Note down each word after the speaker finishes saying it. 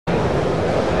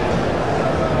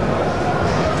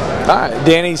Hi,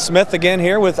 Danny Smith again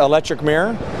here with Electric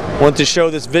Mirror. Want to show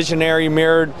this visionary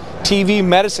mirrored TV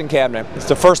medicine cabinet. It's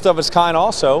the first of its kind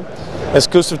also,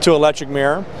 exclusive to Electric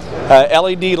Mirror.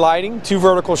 LED lighting, 2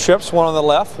 vertical strips, one on the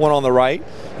left, one on the right.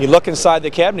 You look inside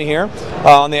the cabinet here.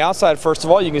 On the outside, first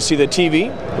of all, you can see the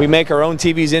TV. We make our own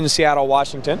TVs in Seattle,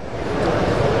 Washington.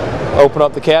 Open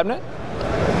up the cabinet.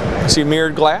 See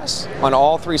mirrored glass on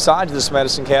all 3 sides of this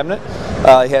medicine cabinet.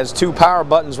 It has 2 power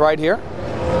buttons right here.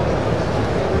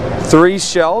 3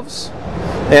 shelves,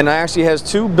 and actually has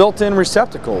 2 built-in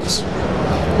receptacles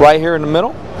right here in the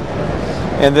middle.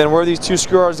 And then where these 2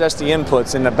 screws, that's the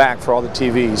inputs in the back for all the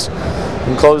TVs. You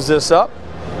can close this up.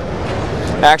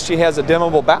 Actually has a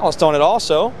dimmable ballast on it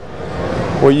also,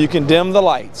 where you can dim the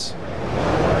lights.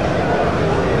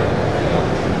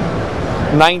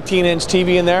 19-inch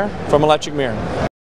TV in there from Electric Mirror.